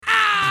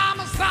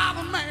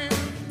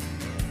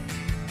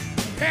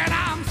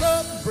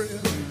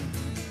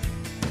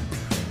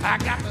I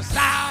got the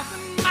South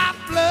in my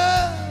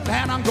blood,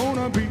 and I'm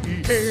gonna be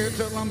here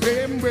till I'm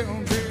dead and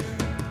well dead.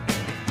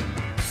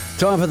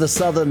 Time for the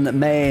Southern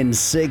Man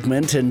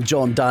segment, and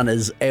John Dunn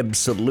is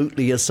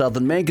absolutely a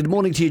Southern man. Good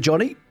morning to you,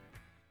 Johnny.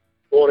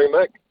 Morning,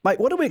 Mick. Mate,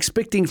 what are we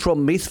expecting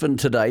from Methven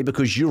today?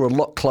 Because you're a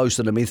lot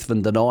closer to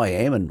Methven than I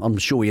am, and I'm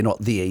sure you're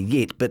not there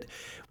yet, but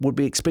would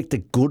we expect a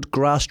good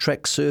grass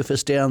track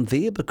surface down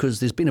there? Because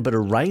there's been a bit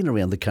of rain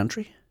around the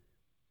country.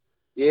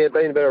 Yeah,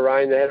 been a bit of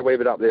rain. They had a wee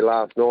bit up there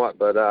last night,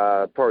 but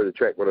probably the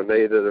track would have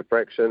needed a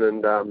fraction,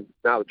 and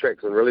now the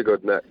track's in really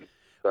good nick.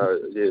 So,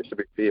 yeah, it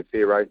should be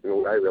fair racing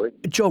all day, really.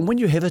 John, when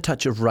you have a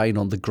touch of rain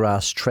on the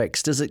grass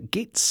tracks, does it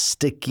get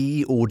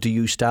sticky, or do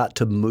you start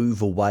to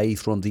move away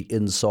from the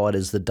inside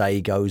as the day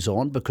goes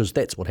on? Because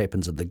that's what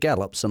happens in the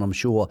gallops, and I'm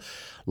sure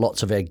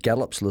lots of our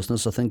gallops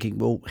listeners are thinking,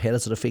 well, how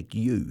does it affect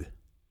you?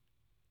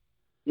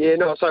 Yeah,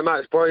 not so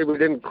much. Probably we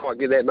didn't quite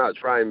get that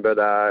much rain, but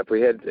if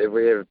we have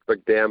a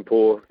big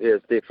downpour, yeah,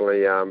 it's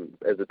definitely,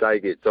 as the day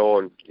gets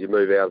on, you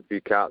move out a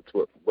few carts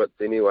widths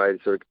anyway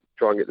to sort of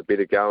try and get the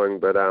better going,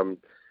 but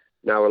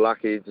no, we're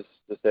lucky. Just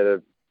had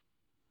a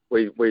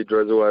wee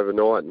drizzle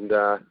overnight and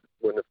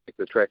wouldn't affect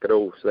the track at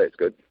all, so that's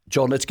good.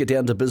 John, let's get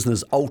down to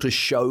business. Alta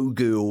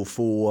Showgirl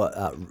for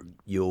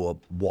your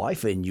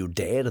wife and your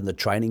dad and the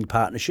training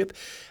partnership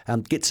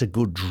gets a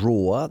good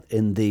draw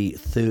in the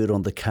third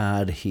on the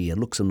card here.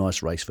 Looks a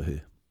nice race for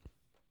her.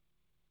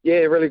 Yeah,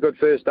 really good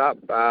first up.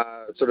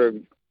 Sort of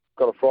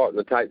got a fright in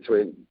the tates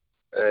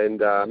and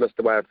missed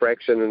away a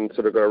fraction and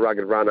sort of got a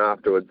rugged run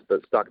afterwards,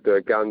 but stuck to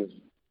her guns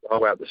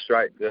all out the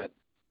straight.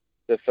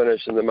 The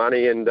finish and the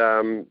money,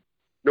 and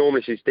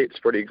normally she steps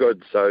pretty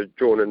good, so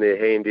drawn in there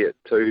handy at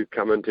 2,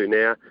 come into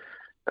now.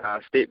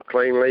 Step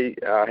cleanly,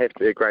 have to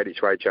be a great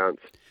each way chance.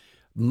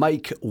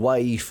 Make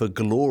way for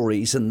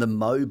glories in the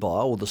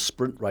mobile, the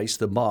sprint race,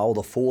 the mile,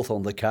 the fourth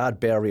on the card.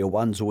 Barrier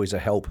 1's always a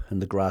help in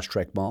the grass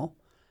track mile.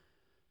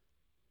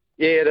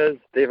 Yeah, it is,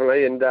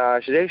 definitely, and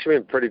she's actually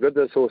been pretty good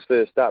this horse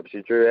first up.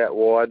 She drew out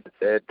wide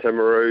at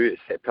Timaru,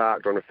 sat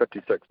parked on a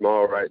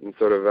 56-mile rate and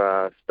sort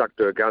of stuck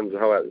to her guns the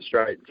whole out the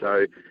straight,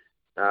 so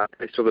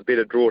for the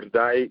better draw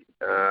today.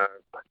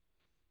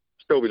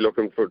 Still be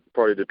looking for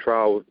probably to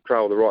trail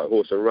the right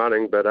horse and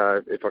running, but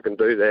if I can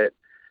do that,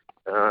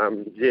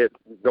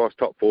 nice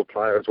top 4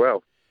 player as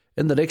well.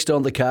 In the next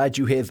on the card,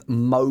 you have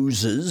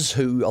Moses,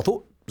 who I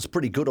thought was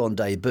pretty good on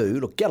debut.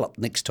 Look, gallop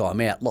next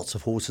time out. Lots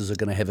of horses are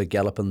going to have a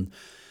gallop in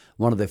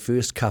one of their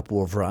first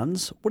couple of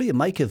runs. What do you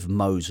make of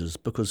Moses?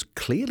 Because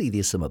clearly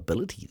there's some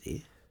ability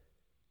there.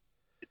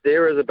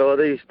 There is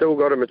ability. He's still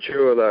got to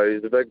mature, though.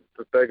 He's a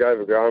big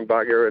overgrown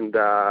bugger, and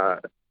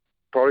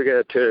probably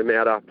going to turn him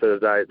out after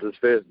today. It's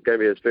going to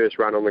be his first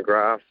run on the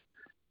grass.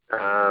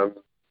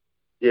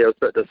 It was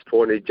a bit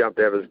disappointing. He jumped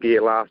out of his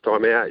gear last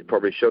time out. He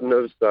probably shouldn't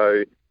have.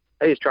 So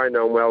he's trained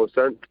on well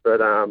since.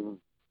 But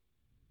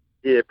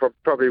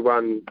probably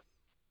one.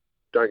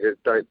 Don't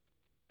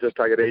just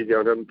take it easy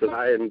on him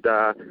today, and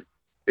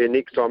be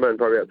next time in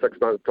probably about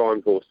 6 months'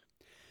 time, horse.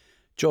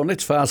 John,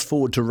 let's fast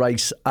forward to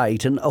race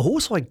 8, and a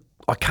horse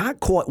I can't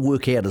quite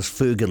work out is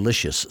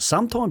Fergalicious.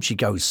 Sometimes she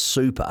goes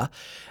super,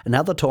 and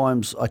other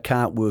times I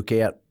can't work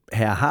out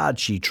how hard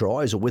she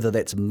tries or whether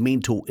that's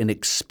mental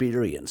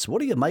inexperience.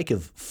 What do you make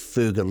of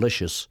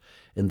Fergalicious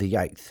in the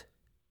 8th?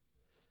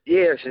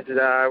 Yeah, she's,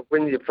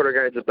 when you put her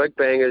against the big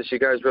bangers, she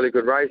goes really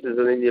good races,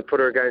 and then you put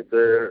her against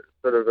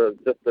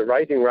just the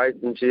rating race,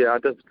 and she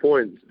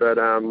disappoints. But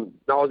I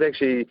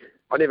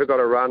never got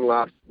a run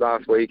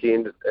last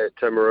weekend at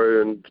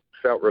Timaru and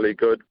felt really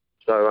good.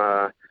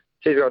 So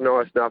she's got a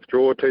nice enough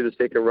draw to the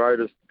second row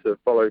to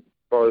follow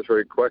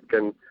through quick,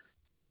 and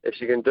if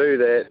she can do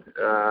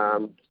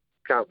that,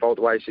 can't fault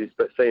the way she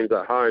seems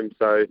at home.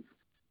 So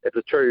if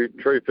the true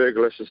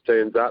Fergalicious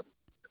turns up,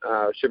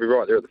 she'll be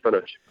right there at the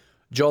finish.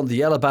 John, the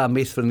Alabar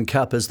Methven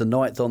Cup is the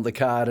 9th on the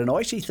card, and I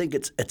actually think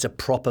it's a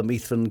proper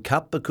Methven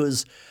Cup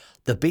because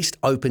the best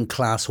open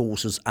class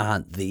horses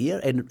aren't there,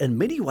 and in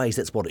many ways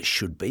that's what it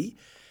should be.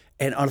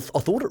 And I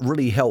thought it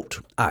really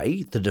helped,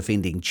 A, the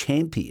defending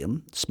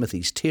champion,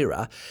 Smithy's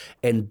Terror,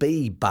 and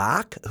B,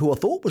 Bark, who I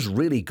thought was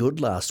really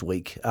good last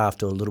week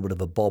after a little bit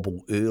of a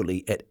bobble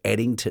early at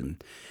Addington.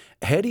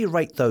 How do you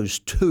rate those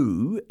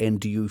two, and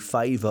do you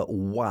favour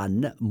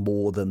one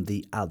more than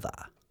the other?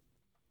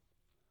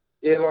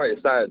 Yeah, like you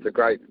say, it's a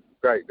great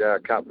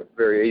cup. It's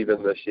very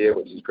even this year,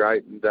 which is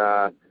great.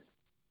 And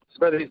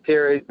Smithy's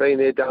Terry's been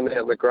there, done that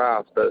in the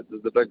grass, but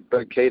the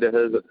big key to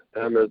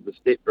him is to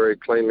step very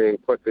cleanly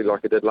and quickly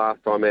like he did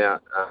last time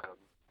out.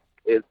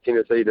 He has a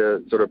tendency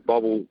to sort of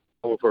bobble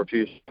for a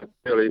few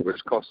early,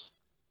 which costs.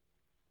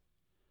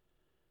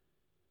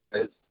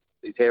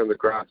 He's handled the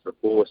grass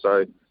before,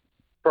 so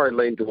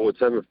probably lean towards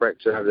him a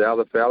fraction over the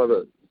other fella,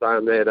 but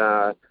saying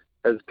that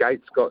his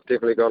gait's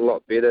definitely got a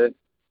lot better.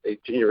 He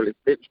generally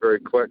steps very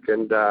quick,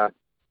 and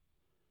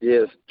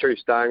his true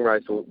staying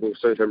race will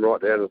suit him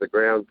right down to the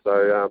ground,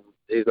 so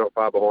he's not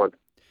far behind.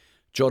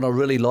 John, I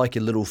really like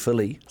your little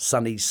filly,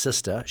 Sunny's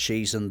sister.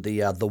 She's in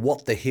the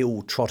What the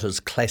Hill Trotters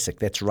Classic.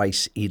 That's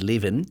race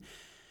 11.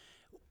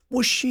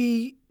 Was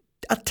she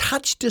A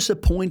touch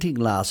disappointing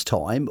last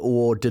time,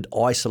 or did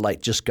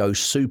Isolate just go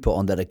super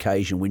on that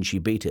occasion when she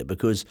beat it?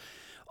 Because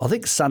I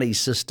think Sunny's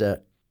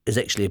sister is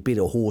actually a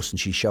better horse than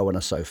she's showing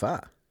us so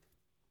far.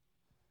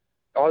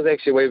 I was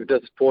actually a wee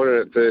bit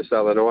disappointed at first the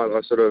other night.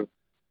 I sort of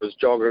was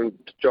jogging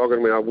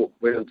when I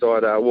went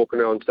inside,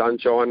 walking around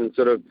Sunshine, and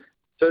sort of,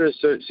 as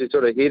soon as she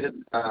sort of headed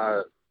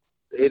her,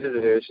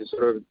 she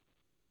sort of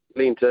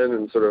leant in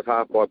and sort of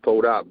halfway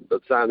pulled up.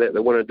 But saying that,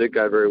 the winner did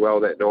go very well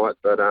that night.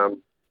 But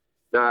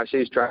no,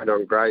 she's trained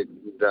on great.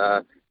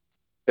 And,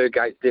 her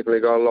gate's definitely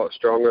got a lot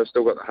stronger.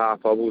 Still got the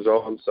half hobbles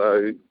on,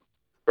 so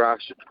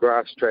grass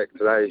track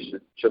today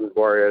shouldn't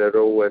worry it at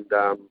all. And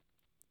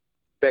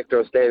back to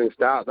a standing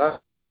start though.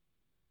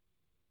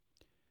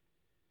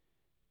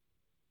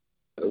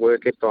 The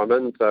work next time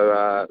in,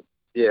 so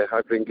yeah,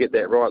 hopefully we can get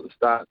that right at the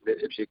start.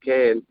 If she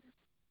can,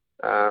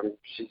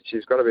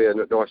 she's got to be a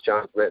nice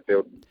chance in that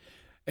field.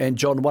 And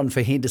John, one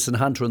for Henderson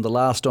Hunter in the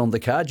last on the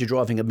card. You're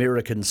driving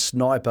American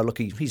Sniper. Look,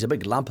 he's a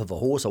big lump of a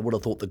horse. I would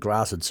have thought the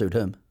grass would suit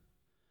him.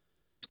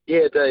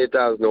 Yeah, it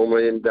does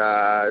normally, and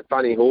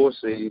funny horse.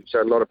 He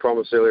showed a lot of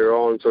promise earlier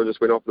on, so just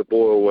went off the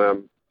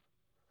boil.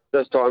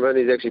 This time in,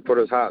 he's actually put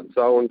his heart and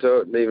soul into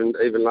it, and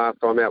even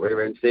last time out when he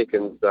ran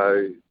second,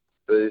 so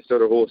the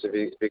sort of horse, if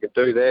he could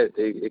do that,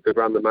 he could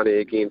run the money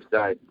again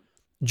today.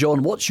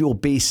 John, what's your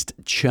best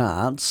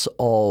chance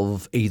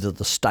of either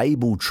the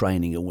stable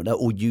training a winner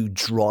or you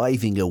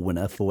driving a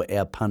winner for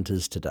our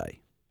punters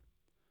today?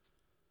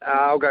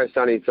 I'll go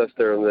Sunny's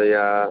sister in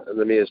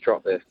the Mayor's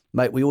Trot there.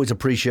 Mate, we always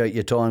appreciate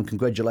your time.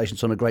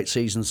 Congratulations on a great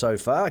season so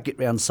far. Get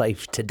round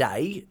safe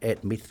today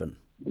at Methven.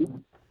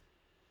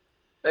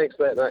 Thanks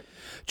for that, mate.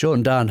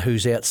 John Dunn,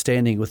 who's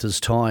outstanding with his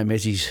time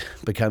as he's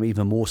become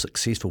even more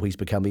successful, he's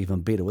become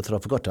even better with it. I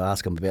forgot to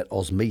ask him about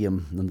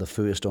Osmium in the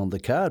first on the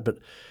card, but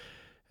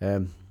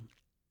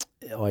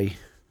I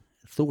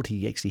thought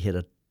he actually had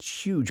a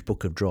huge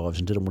book of drives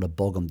and didn't want to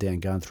bog him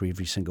down going through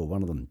every single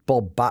one of them.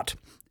 Bob Butt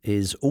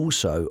is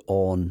also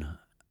on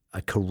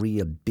a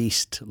career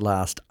best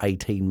last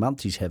 18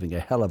 months. He's having a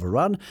hell of a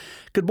run.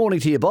 Good morning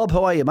to you, Bob.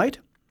 How are you, mate?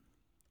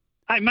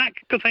 Hey, Mac.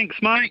 Good, thanks,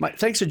 mate. Mate,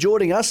 thanks for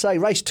joining us.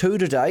 Race 2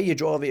 today. You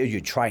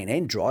train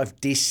and drive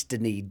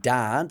Destiny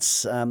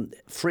Dance.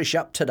 Fresh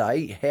up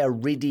today. How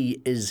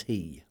ready is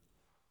he?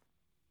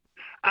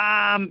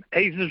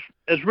 He's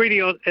as ready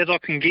as I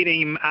can get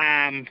him,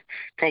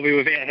 probably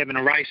without having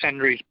a race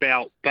under his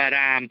belt. But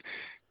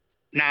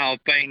no,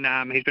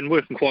 he's been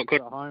working quite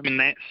good at home and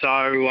that.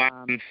 So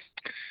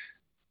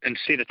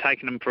instead of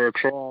taking him for a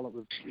trial,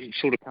 it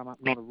sort of come up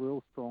not a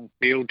real strong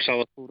field.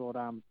 So I thought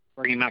I'd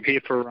bring him up here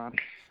for a run.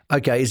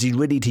 Okay, is he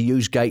ready to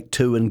use gate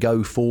 2 and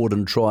go forward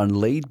and try and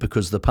lead?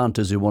 Because the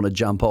punters who want to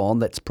jump on,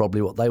 that's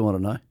probably what they want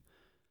to know.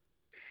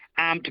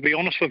 To be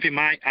honest with you,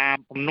 mate,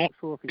 I'm not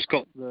sure if he's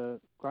got the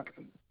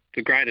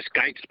greatest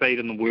gate speed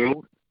in the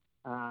world,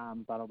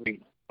 but I'll be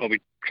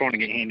trying to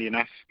get handy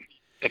enough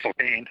if I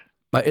can.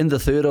 In the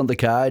third on the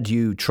card,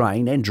 you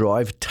train and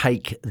drive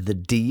Take the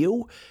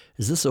Deal.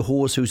 Is this a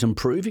horse who's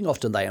improving?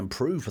 Often they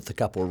improve with a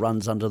couple of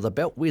runs under the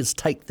belt. Where's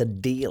Take the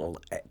Deal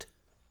at?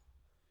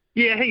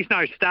 Yeah, he's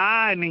no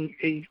star, and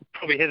he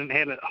probably hasn't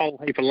had a whole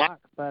heap of luck,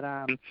 but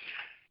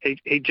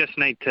he just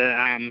need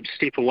to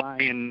step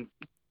away and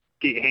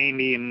get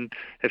handy, and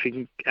if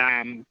he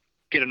can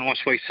get a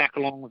nice wee suck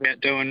along without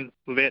doing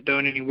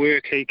any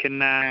work, he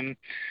can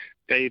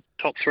be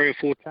top 3 or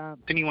 4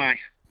 chance anyway.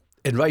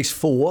 In race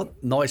 4,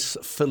 nice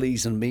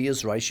fillies and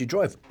mares race, you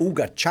drove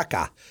Uga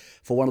Chaka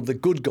for one of the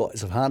good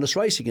guys of harness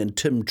racing and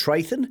Tim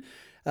Trathan.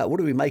 What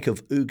do we make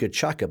of Uga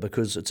Chaka?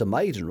 Because it's a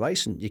maiden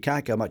race and you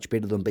can't go much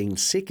better than being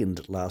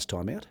second last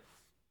time out.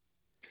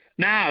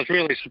 No, I was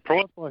really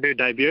surprised by her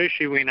debut.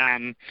 She went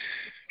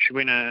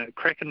a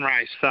cracking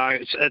race, so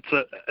it's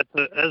a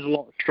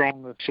lot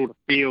stronger sort of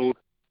field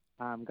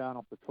going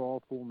off the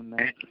trial form and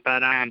that.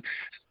 But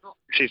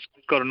she's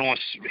got a nice,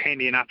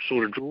 handy enough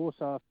sort of draw.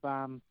 So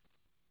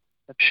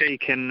if she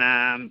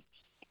can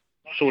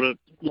sort of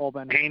lob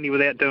in handy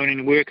without doing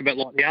any work, a bit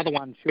like the other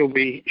one, she'll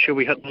be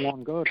hitting the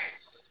line good.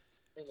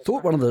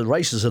 Thought one of the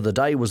races of the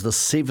day was the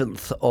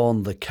 7th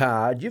on the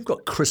card. You've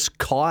got Chris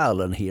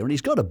Kyle in here, and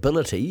he's got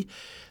ability,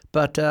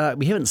 but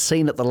we haven't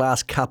seen it the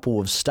last couple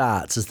of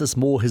starts. Is this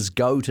more his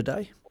go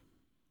today?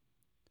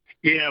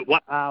 Yeah,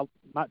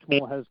 much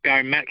more his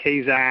go, Mick.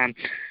 He's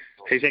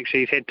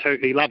had 2.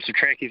 He loves the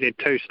track. He's had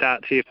 2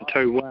 starts here for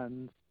 2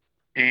 wins,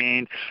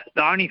 and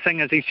the only thing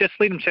is he's just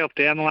let himself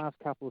down the last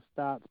couple of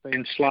starts,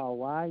 being slow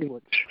away,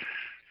 which,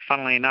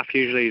 funnily enough,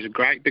 usually he's a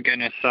great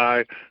beginner.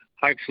 So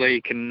hopefully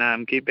he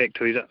can get back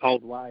to his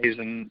old ways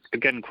and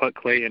begin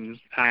quickly.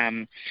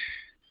 And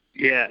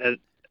it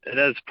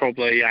is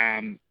probably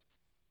a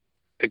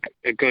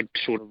good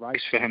sort of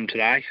race for him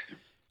today.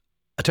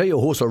 I tell you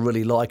a horse I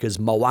really like is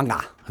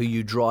Moanga, who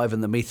you drive in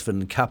the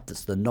Methven Cup.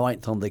 That's the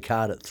 9th on the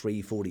card at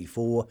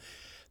 3:44.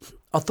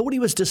 I thought he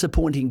was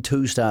disappointing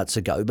 2 starts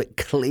ago, but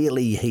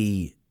clearly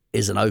he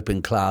is an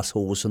open class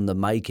horse in the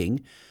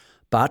making.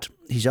 but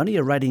he's only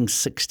a rating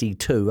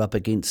 62 up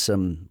against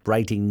some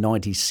rating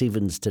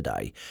 97s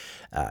today.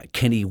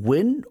 Can he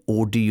win,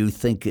 or do you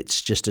think it's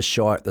just a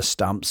shy at the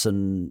stumps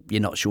and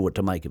you're not sure what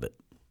to make of it?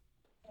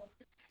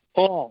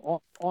 On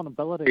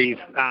ability, he's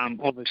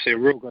obviously a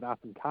real good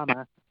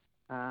up-and-comer.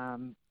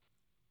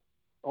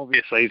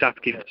 Obviously, he's up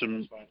against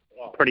some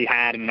pretty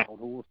hard and old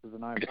horses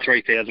and over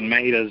 3,000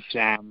 metres.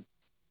 Going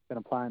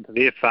to play into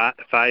their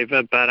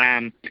favour, but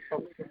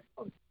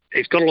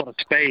he's got a lot of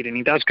speed and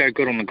he does go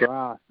good on the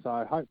grass.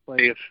 So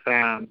hopefully, if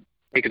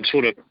he can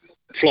sort of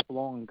flop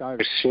along and go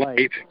to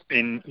sleep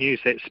and use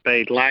that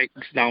speed late,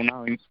 they'll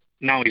know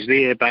he's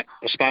there. But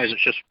I suppose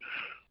it's just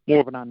more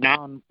of an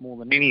unknown more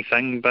than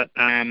anything. But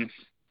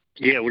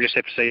we'll just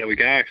have to see how we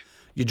go.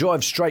 You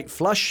drive straight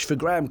flush for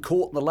Graham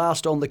Court in the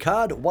last on the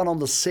card, one on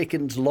the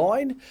second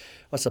line.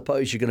 I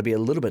suppose you're going to be a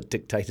little bit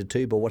dictated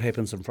to by what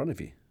happens in front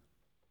of you.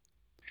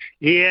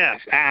 Yeah,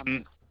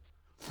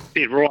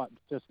 you're right.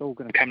 It's just all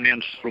going to come down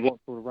to sort of what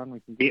sort of run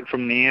we can get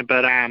from there.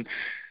 But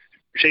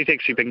she's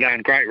actually been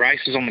going great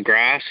races on the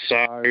grass,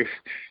 so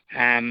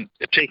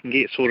if she can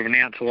get sort of an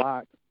ounce of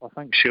luck, I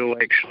think she'll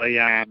actually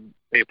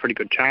be a pretty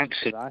good chance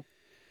today.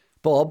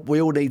 Bob,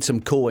 we all need some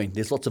coin.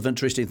 There's lots of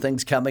interesting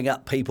things coming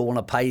up. People want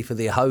to pay for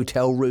their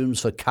hotel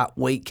rooms for Cup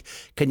Week.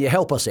 Can you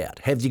help us out?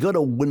 Have you got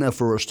a winner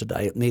for us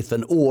today at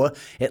Methven, or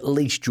at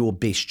least your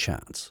best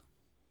chance?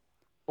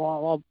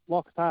 Well,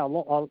 like I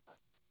say,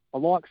 I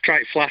like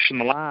straight flush in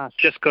the last.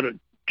 Just got to have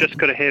just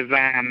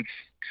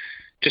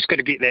got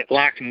to get that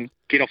luck and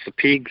get off the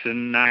pegs,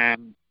 and I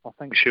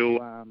think she'll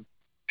go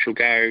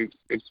a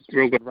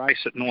real good race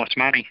at nice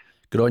money.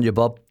 Good on you,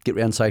 Bob. Get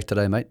round safe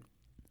today, mate.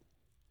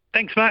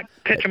 Thanks, Mark.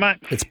 Catch you, mate.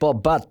 It's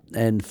Bob Butt,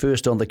 and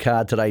first on the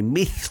card today,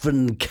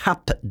 Methven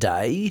Cup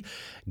Day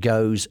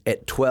goes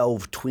at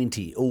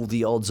 12.20. All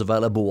the odds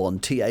available on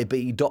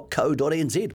tab.co.nz.